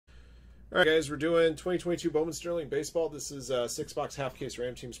All right, guys, we're doing 2022 Bowman Sterling Baseball. This is 6-box half case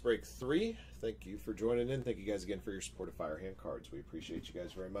Ram Teams Break 3. Thank you for joining in. Thank you guys again for your support of Firehand Cards. We appreciate you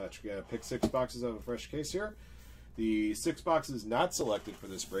guys very much. We're going to pick 6 boxes out of a fresh case here. The 6 boxes not selected for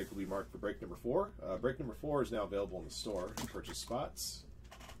this break will be marked for break number 4. Break number 4 is now available in the store. Purchase spots.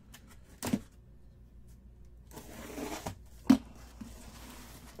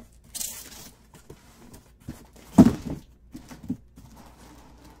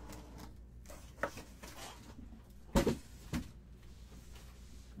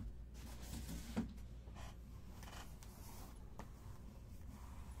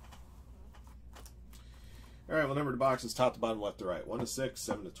 All right, we'll number the boxes top to bottom, left to right. 1 to 6,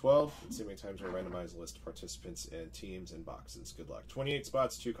 7 to 12. Let's see how many times I randomize a list of participants and teams and boxes. Good luck. 28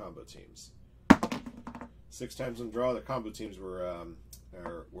 spots, 2 combo teams. 6 times on the draw. The combo teams were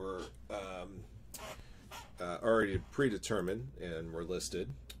already predetermined and were listed.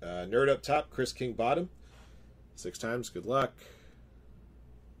 Nerd up top, Chris King bottom. 6 times. Good luck.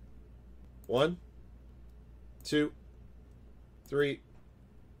 1, 2, 3,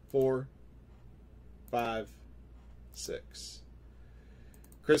 4, 5, 6.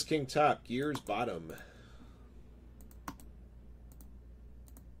 Chris King top, Gears bottom.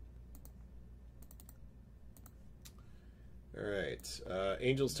 All right,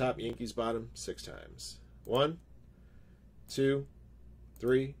 Angels top, Yankees bottom, 6 times. 1, 2,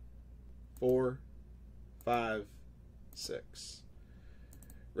 3, 4, 5, 6.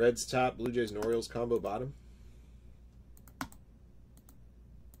 Reds top, Blue Jays and Orioles combo bottom.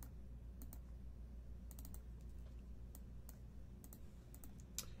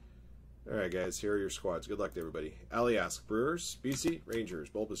 All right, guys, here are your squads. Good luck to everybody. Ali asks, Brewers, BC, Rangers,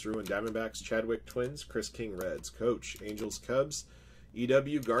 Bulbous Ruin, Diamondbacks, Chadwick, Twins, Chris King, Reds, Coach, Angels, Cubs,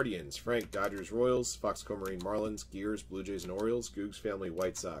 EW, Guardians, Frank, Dodgers, Royals, Foxco Marine, Marlins, Gears, Blue Jays and Orioles, Googs Family,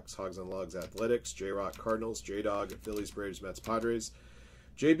 White Sox, Hogs on Logs, Athletics, J-Rock, Cardinals, J-Dog, Phillies, Braves, Mets, Padres,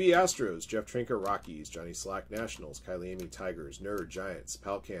 JB, Astros, Jeff Trinker, Rockies, Johnny Slack, Nationals, Kylie Amy, Tigers, Nerd, Giants,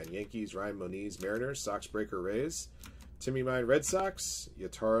 Palcan, Yankees, Ryan Moniz, Mariners, Sox Breaker, Rays, Timmy Mine, Red Sox,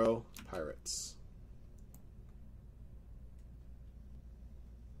 Yataro, Pirates.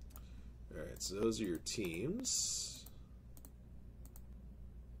 All right, so those are your teams.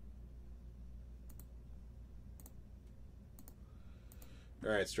 All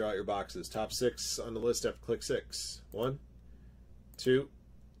right, let's draw out your boxes. Top 6 on the list after click 6. 1, 2,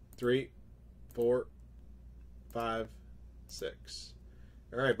 3, 4, 5, 6.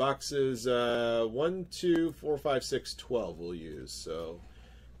 All right, boxes 1, 2, 4, 5, 6, 12 we'll use. So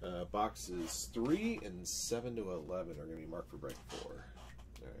boxes 3 and 7 to 11 are going to be marked for break 4. All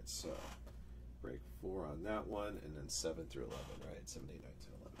right, so break 4 on that one, and then 7 through 11, right? 7, 8, 9,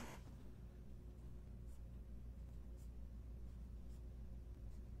 10, 11.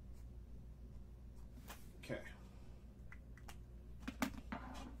 Okay.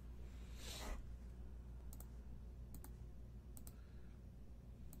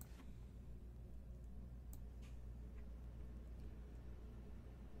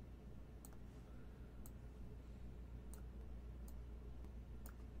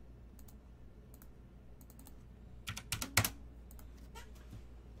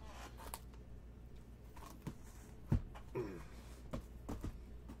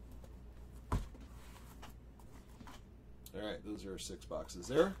 All right, those are 6 boxes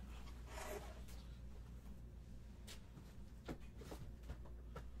there.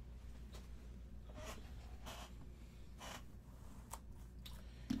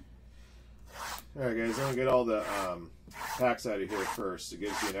 All right, guys, I'm going to get all the packs out of here first. It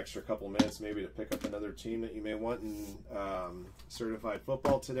gives you an extra couple minutes maybe to pick up another team that you may want in certified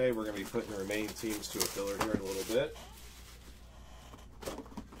football today. We're going to be putting the remaining teams to a filler here in a little bit.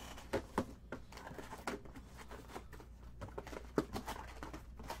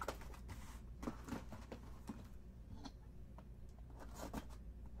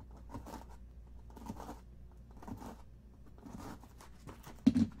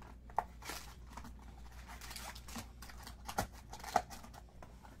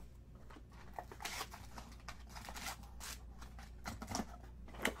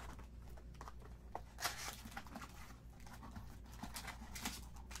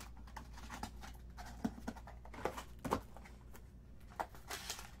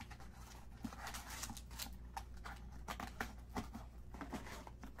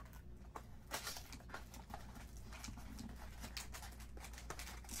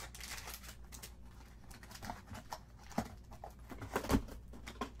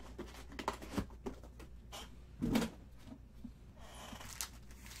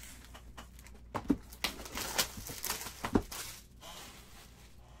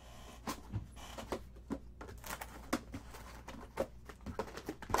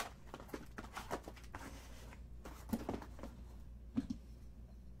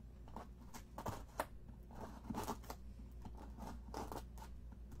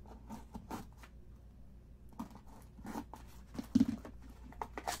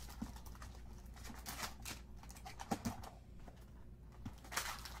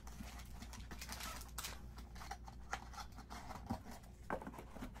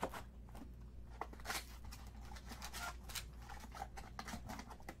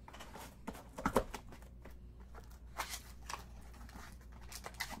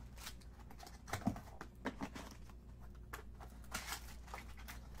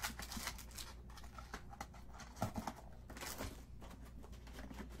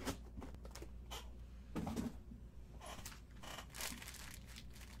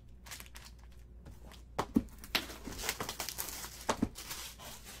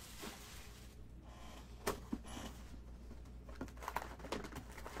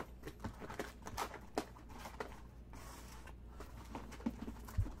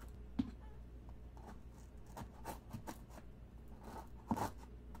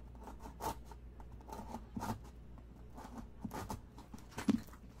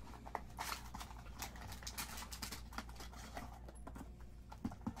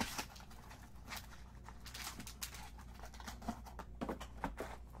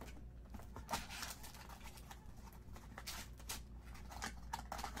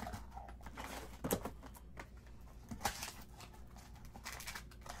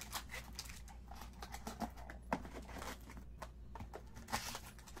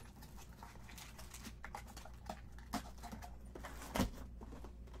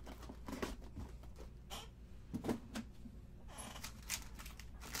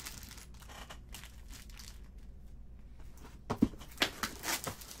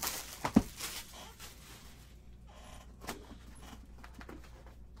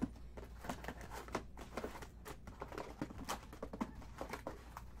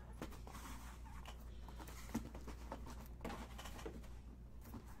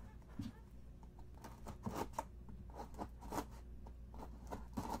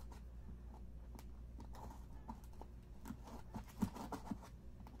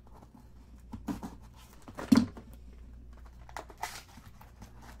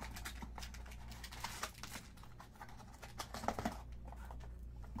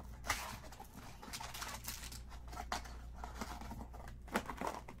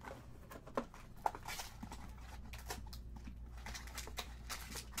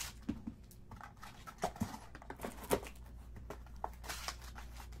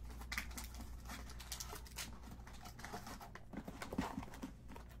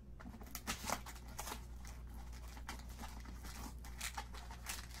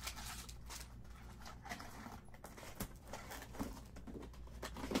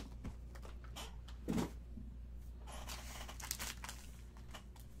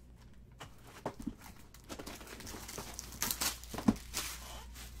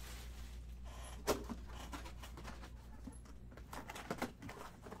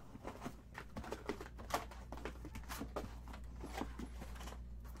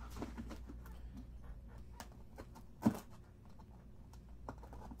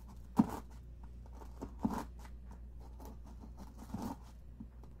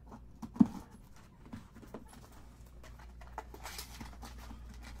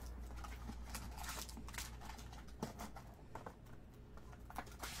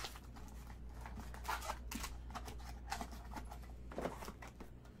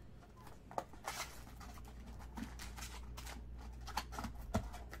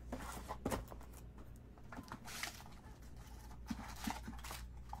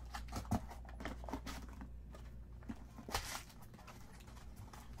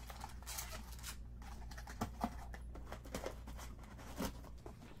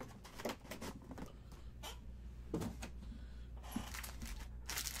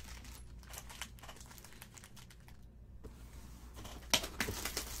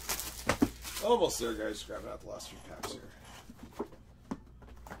 Almost there, guys. Grabbing out the last few packs here.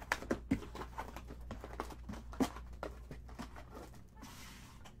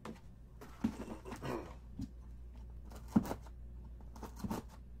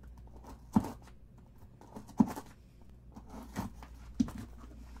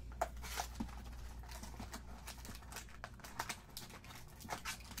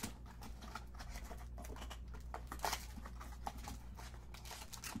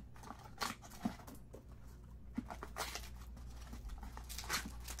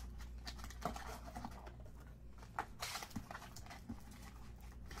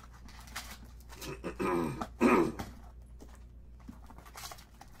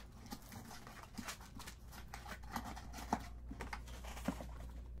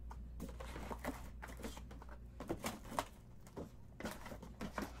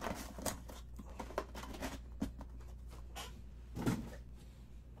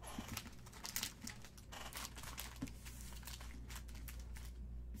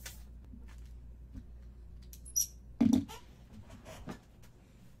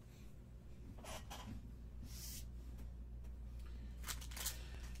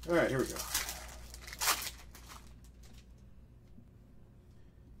 All right, here we go.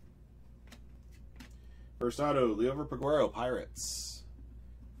 First auto, Liover Peguero, Pirates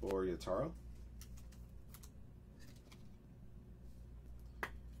for Yataro.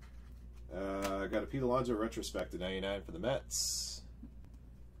 Got a Pete Alonso retrospect to 99 for the Mets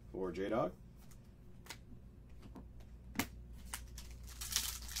for J-Dog.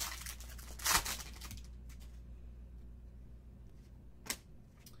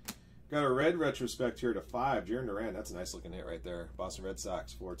 Got a red retrospect here to 5. Jarren Duran. That's a nice looking hit right there. Boston Red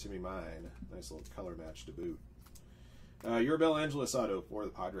Sox for Timmy Mine. Nice little color match to boot. Urabel Angeles auto for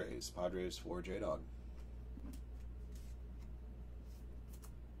the Padres. Padres for J-Dog.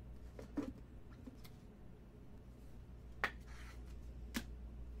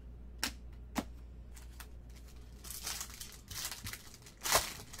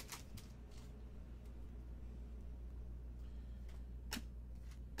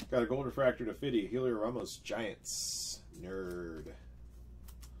 Got a gold refractor to 50. Helio Ramos, Giants. Nerd.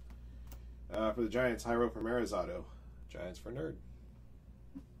 For the Giants, Jairo Ramirez auto. Giants for Nerd.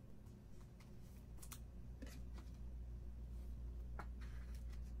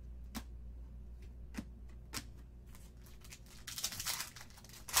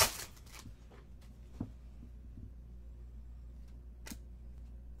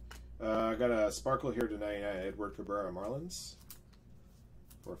 Got a sparkle here to 99. Edward Cabrera, Marlins.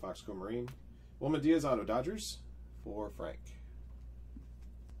 For Foxco Marine. Wilman Diaz auto, Dodgers for Frank.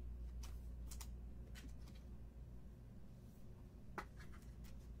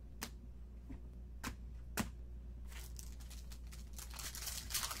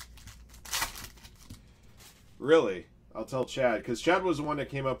 Really? I'll tell Chad, because Chad was the one that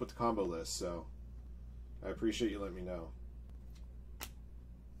came up with the combo list, so I appreciate you letting me know.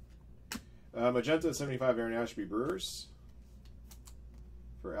 Magenta 75 Aaron Ashby, Brewers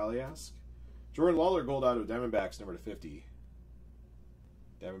for Aliask. Jordan Lawler gold out of Diamondbacks number to 50.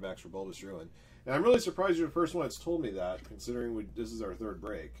 Diamondbacks for Bulbous Ruin. And I'm really surprised you're the first one that's told me that, considering this is our third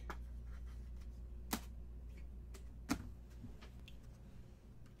break.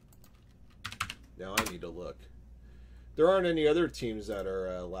 Now I need to look. There aren't any other teams that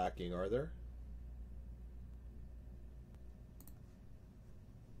are lacking, are there?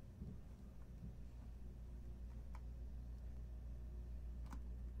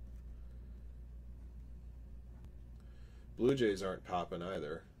 Blue Jays aren't popping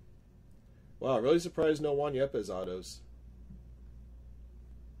either. Wow, really surprised no Juan Yepes autos.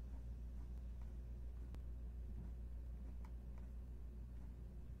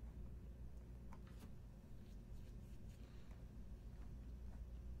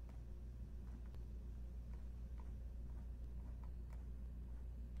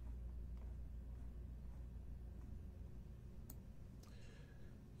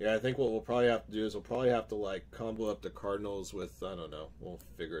 Yeah, I think what we'll probably have to do is we'll probably have to like combo up the Cardinals with, I don't know, we'll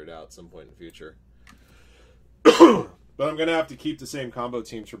figure it out at some point in the future. But I'm going to have to keep the same combo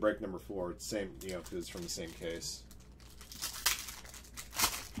teams for break number 4. It's the same, you know, because it's from the same case.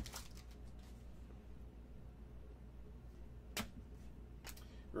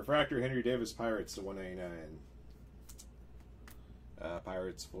 Refractor Henry Davis, Pirates to 199.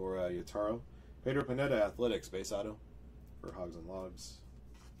 Pirates for Yataro. Pedro Pineda, Athletics, base auto for Hogs and Logs.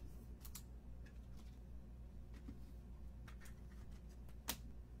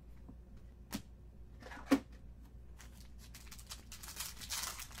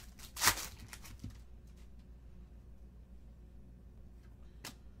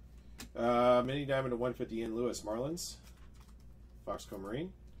 Mini Diamond to 150 in Lewis Marlins. Foxco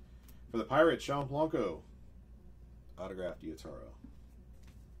Marine. For the Pirates, Sean Blanco. Autographed Yotaro.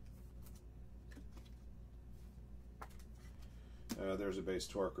 There's a base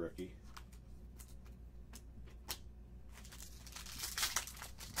Torque rookie.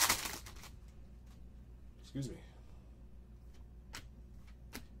 Excuse me.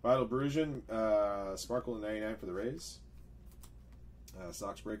 Vital Brusian, Sparkle to 99 for the Rays.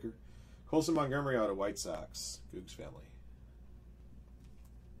 Sox Breaker. Colson Montgomery out of White Sox. Googs family.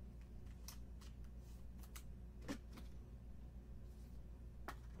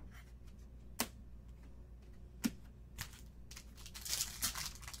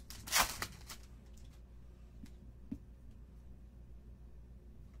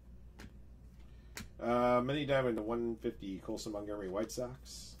 Mini Diamond to 150, Colson Montgomery White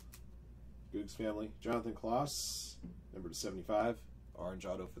Sox. Googs family. Jonathan Kloss, number to 75. Orange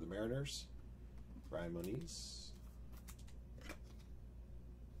auto for the Mariners. Ryan Moniz.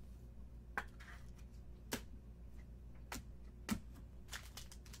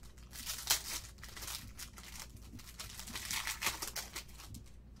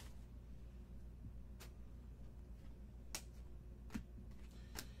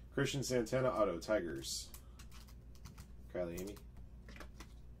 Christian Santana auto, Tigers. Kylie Amy.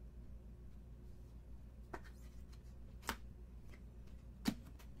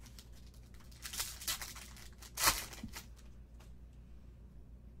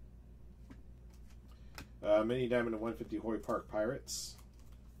 Mini Diamond to 150 Hoy Park Pirates.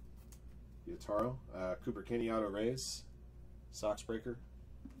 Yotaro. Cooper Kinney auto Rays. Sox Breaker.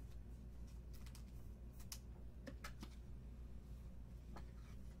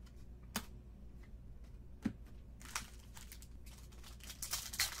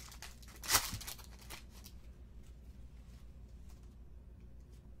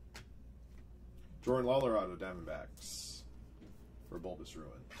 Jordan Lawler auto Diamondbacks for Bulbous Ruin.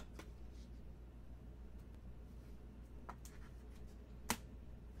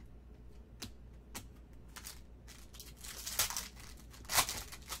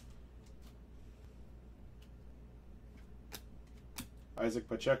 Isaac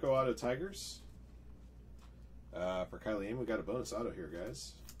Pacheco auto Tigers. For Kylie Aim, we got a bonus auto here,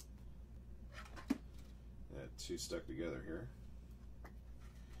 guys. Two stuck together here.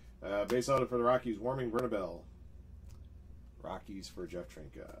 Base auto for the Rockies, Warming Brunabell. Rockies for Jeff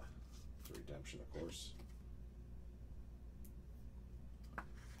Trinka. The redemption, of course.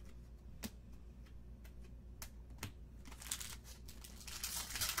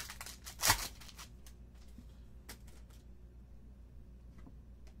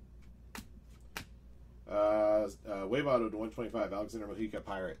 Wave auto to 125, Alexander Mojica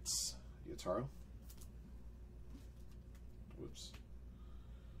Pirates. Yotaro. Whoops.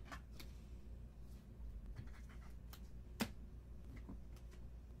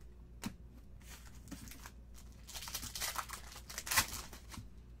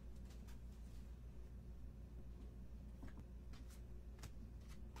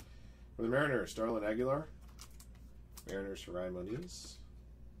 For the Mariners, Darlin Aguilar. Mariners for Ryan Moniz.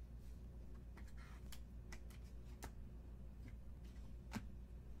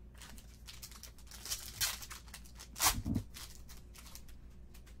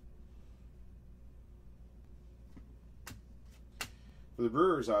 For the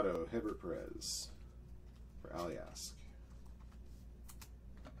Brewers auto, Heber Perez for Aliask.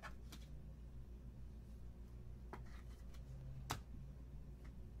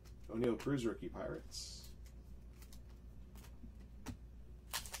 O'Neill Cruz rookie Pirates.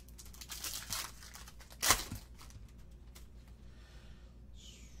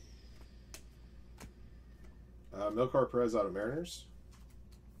 Milcar Perez out of Mariners.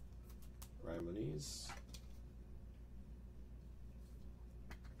 Ryan Moniz.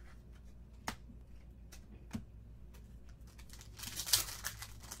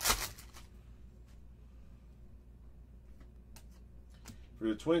 For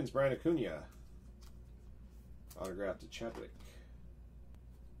the Twins, Brian Acuna. Autograph to Chadwick.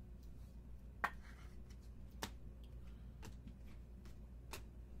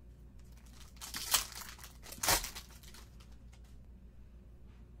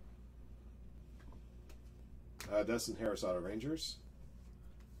 Dustin Harris auto Rangers.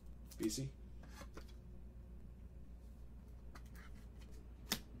 BC.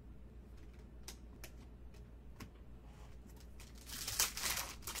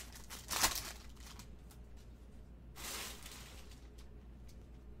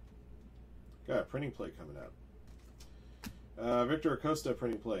 Got a printing plate coming up. Victor Acosta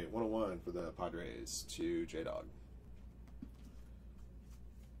printing plate, 101 for the Padres to J-Dog.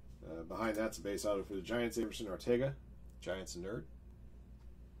 Behind that's a base auto for the Giants, Averson Ortega. Giants and Nerd.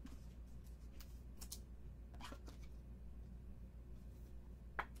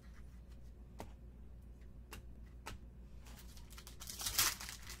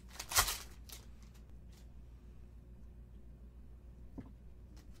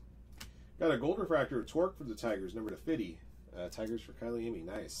 Got a gold refractor of Torque for the Tigers, number to 50. Tigers for Kylie Amy,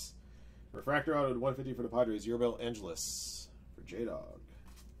 nice. Refractor auto to 150 for the Padres, Yorabel Angeles for J-Dog.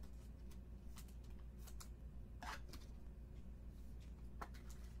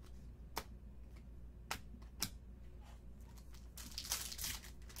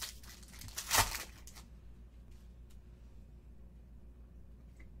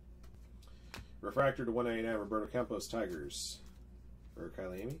 Refractor to 199, Roberto Campos, Tigers for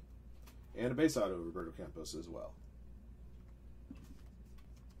Kylie Amy. And a base auto, Roberto Campos as well.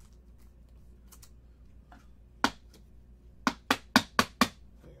 Hang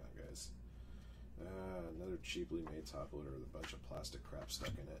on, guys. Another cheaply made top loader with a bunch of plastic crap stuck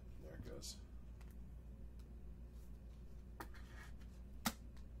in it. There it goes.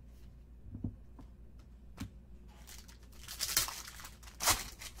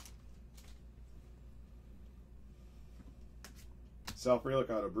 Self-relic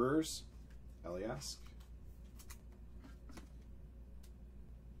auto Brewers, Eliask.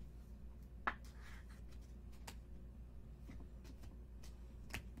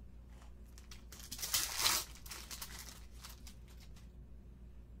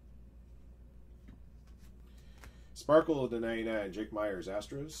 Sparkle to 99, Jake Myers,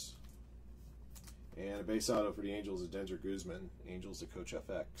 Astros. And a base auto for the Angels is Denzer Guzman, Angels to Coach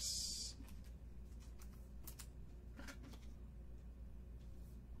FX.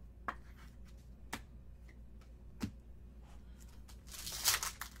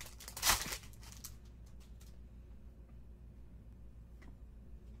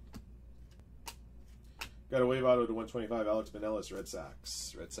 Got a wave auto to 125, Alex Benelis, Red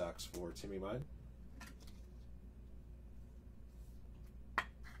Sox. Red Sox for Timmy Mine.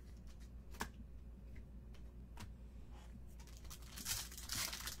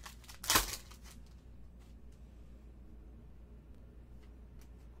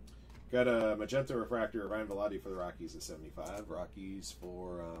 Got a magenta refractor of Ryan Velotti for the Rockies at 75. Rockies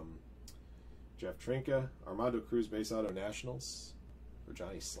for Jeff Trinka. Armando Cruz base auto Nationals for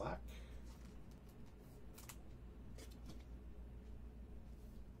Johnny Slack.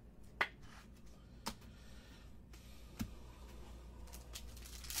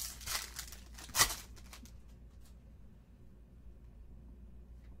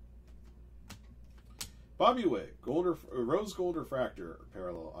 Bobby Wick, Rose Gold Refractor,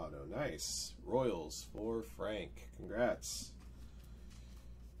 Parallel Auto. Nice. Royals for Frank. Congrats.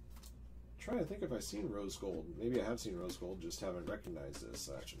 I'm trying to think if I've seen Rose Gold. Maybe I have seen Rose Gold, just haven't recognized this.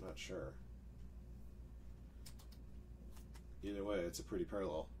 Actually, I'm not sure. Either way, it's a pretty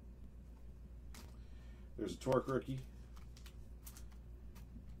parallel. There's a Torque rookie.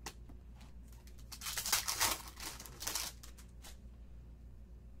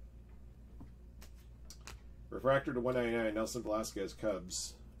 Refractor to 199, Nelson Velasquez,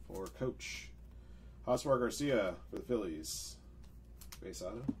 Cubs for Coach. Hosmer Garcia for the Phillies. Base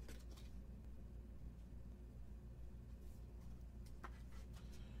auto.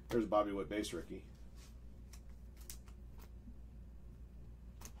 There's Bobby Witt base rookie.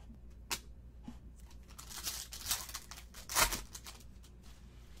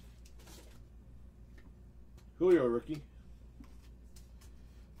 Julio rookie.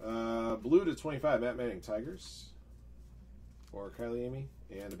 Blue to 25, Matt Manning, Tigers for Kylie Amy.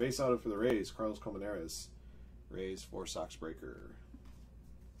 And a base auto for the Rays, Carlos Colmenares, Rays for Sox Breaker.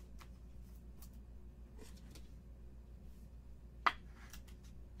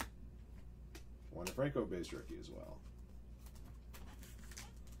 Juan Franco base rookie as well.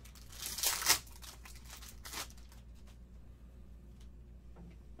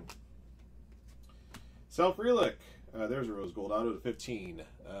 Self-relic. There's a Rose Gold auto to 15.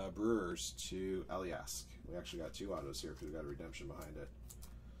 Brewers to Eliask. We actually got two autos here because we got a redemption behind it.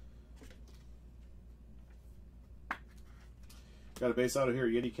 Got a base auto here,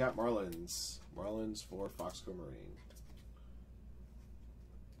 Yeti Cap Marlins. Marlins for Foxco Marine.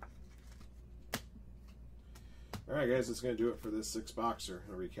 Alright guys, that's going to do it for this 6-boxer.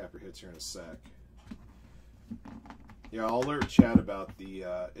 I'll recap your hits here in a sec. Yeah, I'll alert Chad about the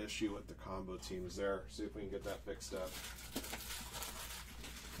issue with the combo teams there. See if we can get that fixed up.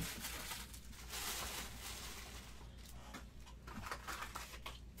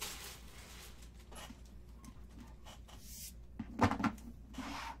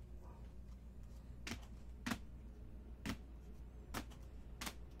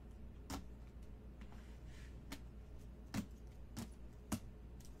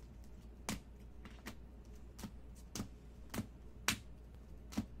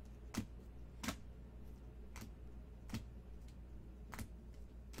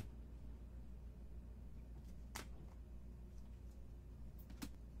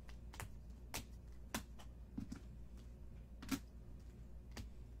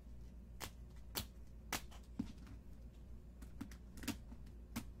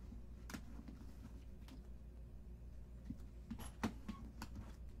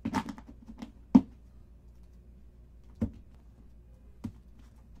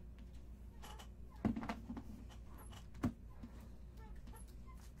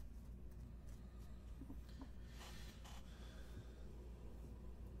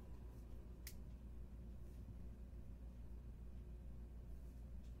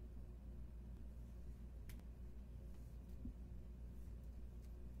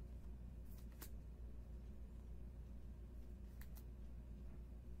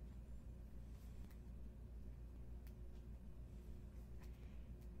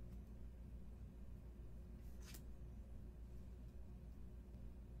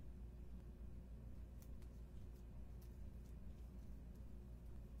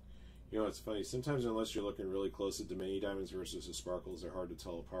 You know, it's funny. Sometimes unless you're looking really close at the mini diamonds versus the sparkles, they're hard to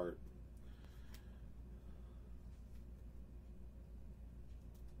tell apart.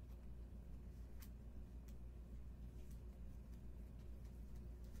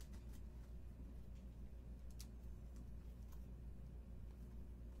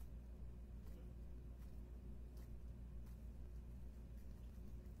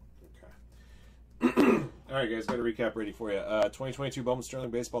 All right, guys, got a recap ready for you. 2022 Bowman Sterling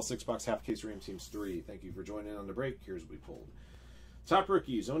Baseball 6-box half case Ram Teams 3. Thank you for joining in on the break. Here's what we pulled. Top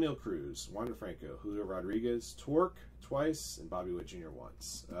rookies: O'Neal Cruz, Wander Franco, Julio Rodriguez, Torque twice, and Bobby Witt Jr.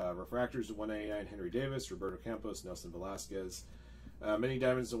 once. Refractors to 199 Henry Davis, Roberto Campos, Nelson Velasquez. Mini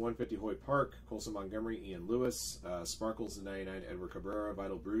diamonds to 150 Hoy Park, Colson Montgomery, Ian Lewis. Sparkles to 99 Edward Cabrera,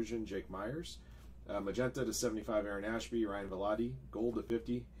 Vital Brujan, Jake Myers. Magenta to 75 Aaron Ashby, Ryan Velati. Gold to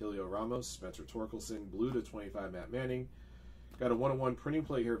 50 Helio Ramos, Spencer Torkelson. Blue to 25 Matt Manning. Got a 101 printing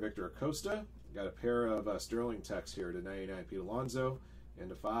plate here, Victor Acosta. Got a pair of Sterling techs here to 99 Pete Alonso. And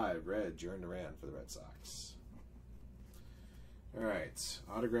to 5 red Jaron Duran for the Red Sox. All right,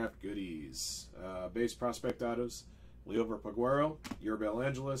 autographed goodies. Base prospect autos: Leover Paguero, Yerbel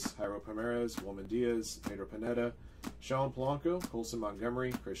Angeles, Jairo Pimeras, Wilman Diaz, Pedro Pineda, Sean Polanco, Colson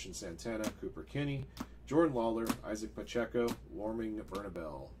Montgomery, Christian Santana, Cooper Kinney, Jordan Lawler, Isaac Pacheco, Warming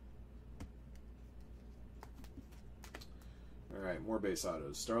Bernabel. All right, more base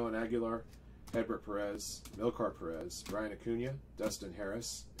autos: Starlin Aguilar, Hedbert Perez, Milcar Perez, Brian Acuna, Dustin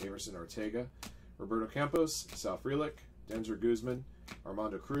Harris, Averson Ortega, Roberto Campos, Sal Frelick, Denzer Guzman,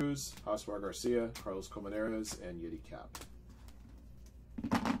 Armando Cruz, Hoswar Garcia, Carlos Colmenares, and Yeti Cap.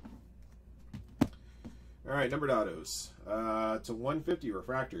 All right, numbered autos. To 150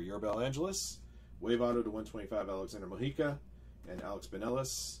 refractor, Yerbel Angeles. Wave auto to 125 Alexander Mojica and Alex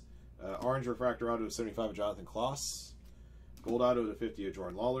Benelis. Orange refractor auto to 75 Jonathan Kloss. Gold auto to 50 of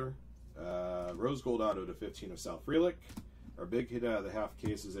Jordan Lawler. Rose gold auto to 15 of Sal Frelick. Our big hit out of the half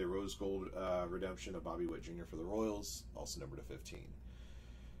case is a rose gold redemption of Bobby Witt Jr. for the Royals, also numbered to 15.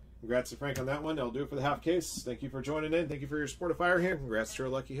 Congrats to Frank on that one. That'll do it for the half case. Thank you for joining in. Thank you for your support of Fire here. Congrats to our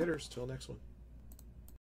lucky hitters. Till next one.